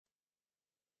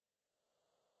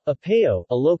Apayao,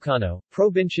 Ilocano,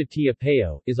 Provincia de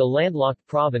Apayao, is a landlocked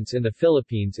province in the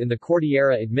Philippines in the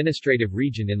Cordillera Administrative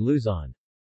Region in Luzon.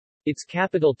 Its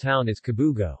capital town is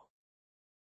Cabugao.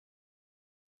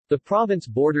 The province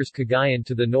borders Cagayan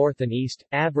to the north and east,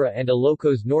 Abra and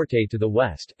Ilocos Norte to the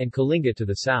west, and Kalinga to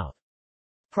the south.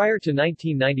 Prior to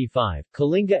 1995,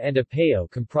 Kalinga and Apayao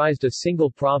comprised a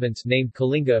single province named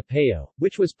Kalinga Apayao,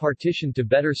 which was partitioned to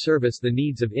better service the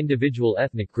needs of individual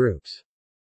ethnic groups.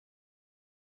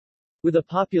 With a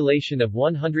population of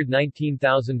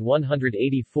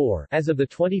 119,184 as of the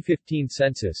 2015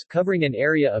 census, covering an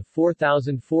area of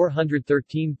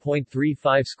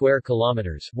 4,413.35 square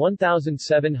kilometers,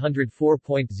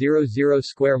 1,704.00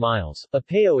 square miles,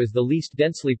 Apayao is the least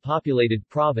densely populated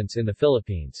province in the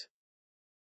Philippines.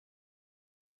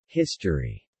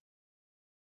 History.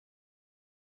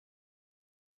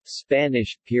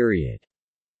 Spanish period.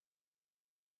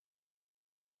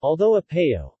 Although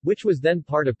Apayao, which was then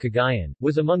part of Cagayan,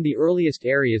 was among the earliest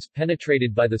areas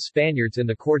penetrated by the Spaniards in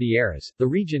the Cordilleras, the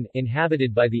region,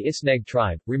 inhabited by the Isneg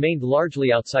tribe, remained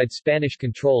largely outside Spanish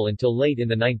control until late in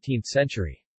the 19th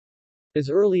century. As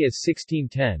early as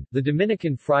 1610, the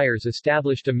Dominican friars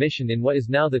established a mission in what is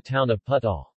now the town of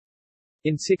Putal.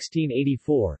 In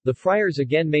 1684, the friars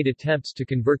again made attempts to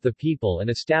convert the people and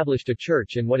established a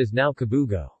church in what is now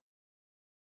Cabugao.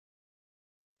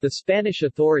 The Spanish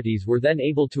authorities were then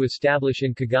able to establish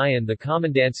in Cagayan the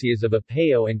comandancias of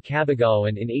Apayao and Cabugao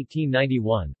in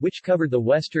 1891, which covered the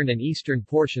western and eastern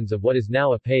portions of what is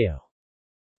now Apayao.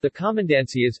 The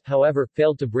comandancias, however,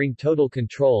 failed to bring total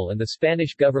control and the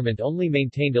Spanish government only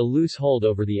maintained a loose hold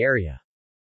over the area.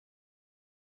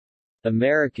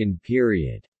 American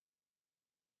period.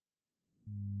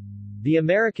 The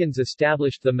Americans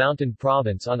established the Mountain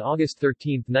Province on August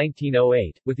 13,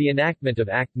 1908, with the enactment of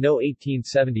Act No.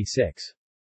 1876.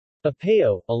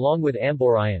 Apayao, along with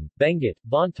Amburayan, Benguet,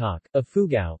 Bontoc,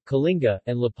 Ifugao, Kalinga,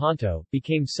 and Lepanto,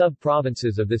 became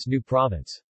sub-provinces of this new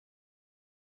province.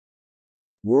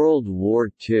 World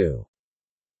War II.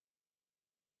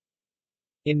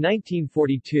 In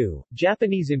 1942,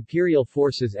 Japanese imperial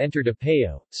forces entered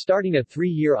Apayao, starting a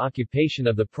 3-year occupation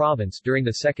of the province during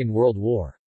the Second World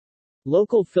War.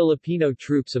 Local Filipino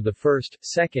troops of the 1st,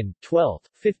 2nd, 12th,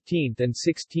 15th and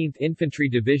 16th Infantry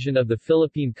Division of the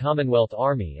Philippine Commonwealth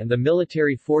Army and the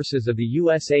military forces of the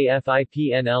USAF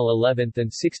IPNL 11th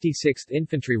and 66th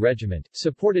Infantry Regiment,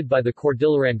 supported by the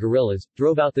Cordilleran guerrillas,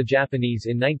 drove out the Japanese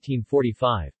in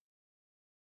 1945.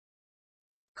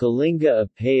 Kalinga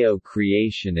Apayao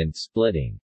creation and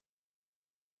splitting.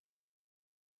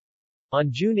 On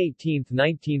June 18,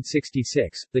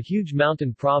 1966, the huge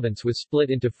mountain province was split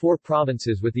into 4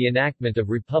 provinces with the enactment of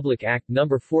Republic Act No.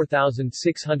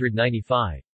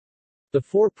 4695. The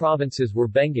 4 provinces were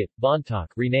Benguet, Bontoc,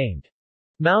 renamed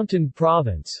Mountain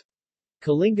Province,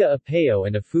 Kalinga Apayao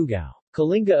and Ifugao.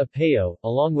 Kalinga Apayao,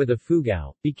 along with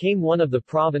Ifugao, became one of the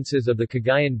provinces of the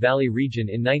Cagayan Valley region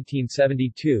in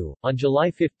 1972. On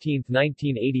July 15,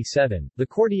 1987, the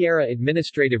Cordillera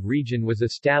Administrative Region was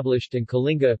established and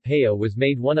Kalinga Apayao was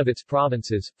made one of its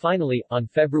provinces. Finally, on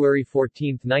February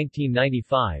 14,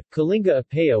 1995, Kalinga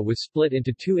Apayao was split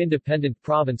into 2 independent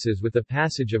provinces with the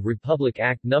passage of Republic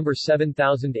Act No.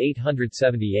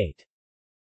 7878.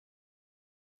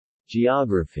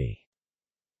 Geography.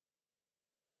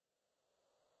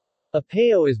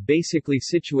 Apayao is basically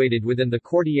situated within the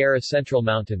Cordillera Central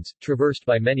Mountains, traversed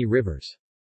by many rivers.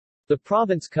 The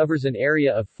province covers an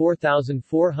area of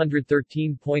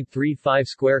 4,413.35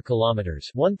 square kilometers,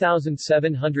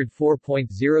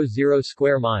 1,704.00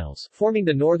 square miles, forming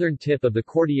the northern tip of the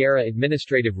Cordillera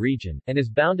Administrative Region, and is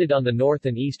bounded on the north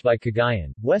and east by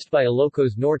Cagayan, west by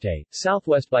Ilocos Norte,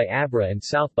 southwest by Abra and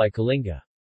south by Kalinga.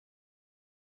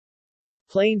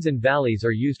 Plains and valleys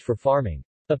are used for farming.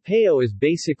 Apayao is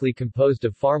basically composed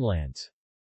of farmlands.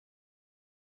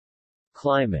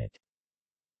 Climate.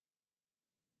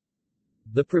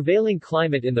 The prevailing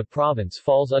climate in the province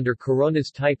falls under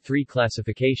Corona's Type 3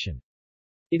 classification.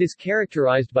 It is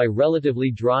characterized by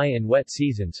relatively dry and wet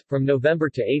seasons, from November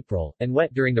to April, and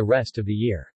wet during the rest of the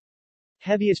year.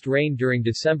 Heaviest rain during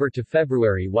December to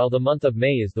February while the month of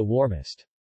May is the warmest.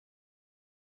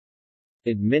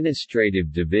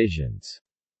 Administrative divisions.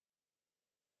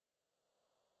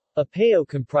 Apayao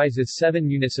comprises 7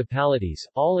 municipalities,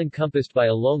 all encompassed by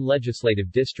a lone legislative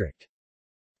district.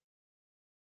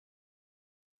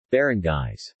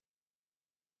 Barangays.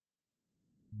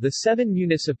 The 7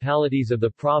 municipalities of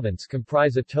the province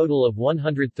comprise a total of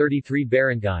 133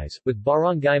 barangays, with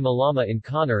Barangay Malama in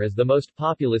Conor as the most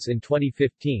populous in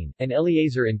 2015, and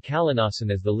Eliezer in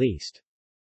Calanasan as the least.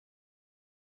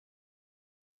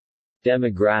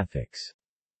 Demographics.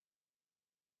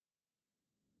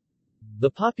 The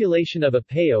population of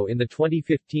Apayao in the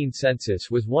 2015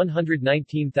 census was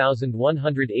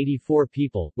 119,184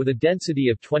 people, with a density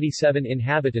of 27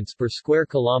 inhabitants per square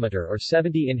kilometer or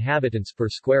 70 inhabitants per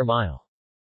square mile.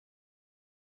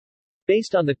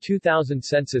 Based on the 2000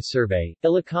 census survey,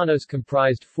 Ilocanos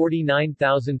comprised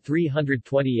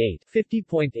 49,328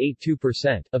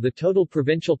 (50.82%) of the total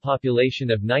provincial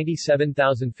population of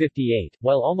 97,058,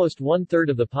 while almost one-third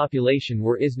of the population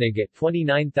were Isnig at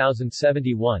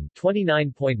 29,071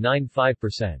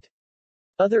 (29.95%).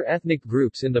 Other ethnic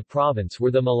groups in the province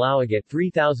were the Malawig at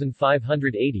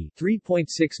 3,580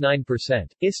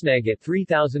 (3.69%), Isnag at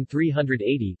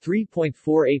 3,380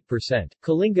 (3.48%),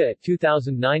 Kalinga at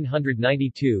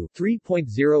 2,992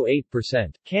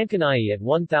 (3.08%), Kankanai at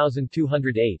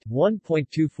 1,208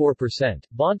 (1.24%),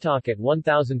 Bontoc at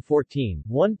 1,014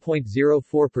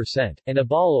 (1.04%), and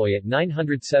Abaloy at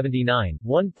 979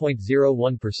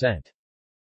 (1.01%).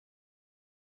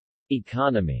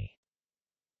 Economy.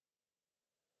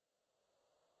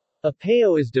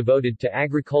 Apayao is devoted to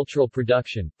agricultural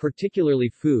production, particularly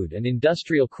food and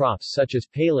industrial crops such as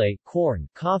palay, corn,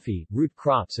 coffee, root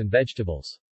crops and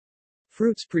vegetables.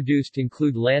 Fruits produced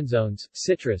include lanzones,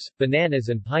 citrus, bananas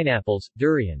and pineapples,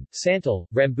 durian, santal,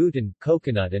 rambutan,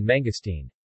 coconut and mangosteen.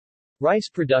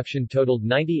 Rice production totaled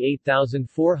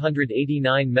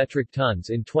 98,489 metric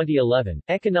tons in 2011.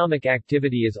 Economic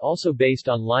activity is also based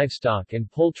on livestock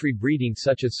and poultry breeding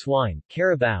such as swine,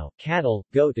 carabao, cattle,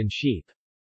 goat and sheep.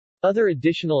 Other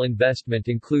additional investment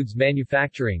includes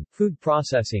manufacturing, food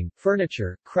processing,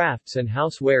 furniture, crafts and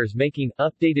housewares making.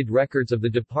 Updated records of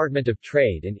the Department of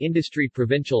Trade and Industry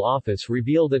Provincial Office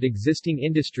reveal that existing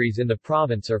industries in the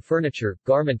province are furniture,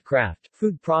 garment craft,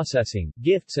 food processing,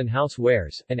 gifts and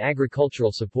housewares, and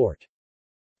agricultural support.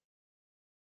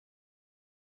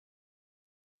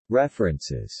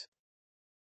 References.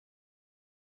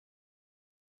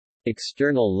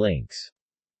 External links.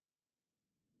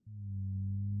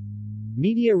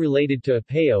 Media related to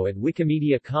Apayao at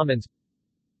Wikimedia Commons.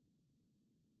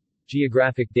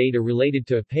 Geographic data related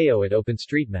to Apayao at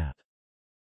OpenStreetMap.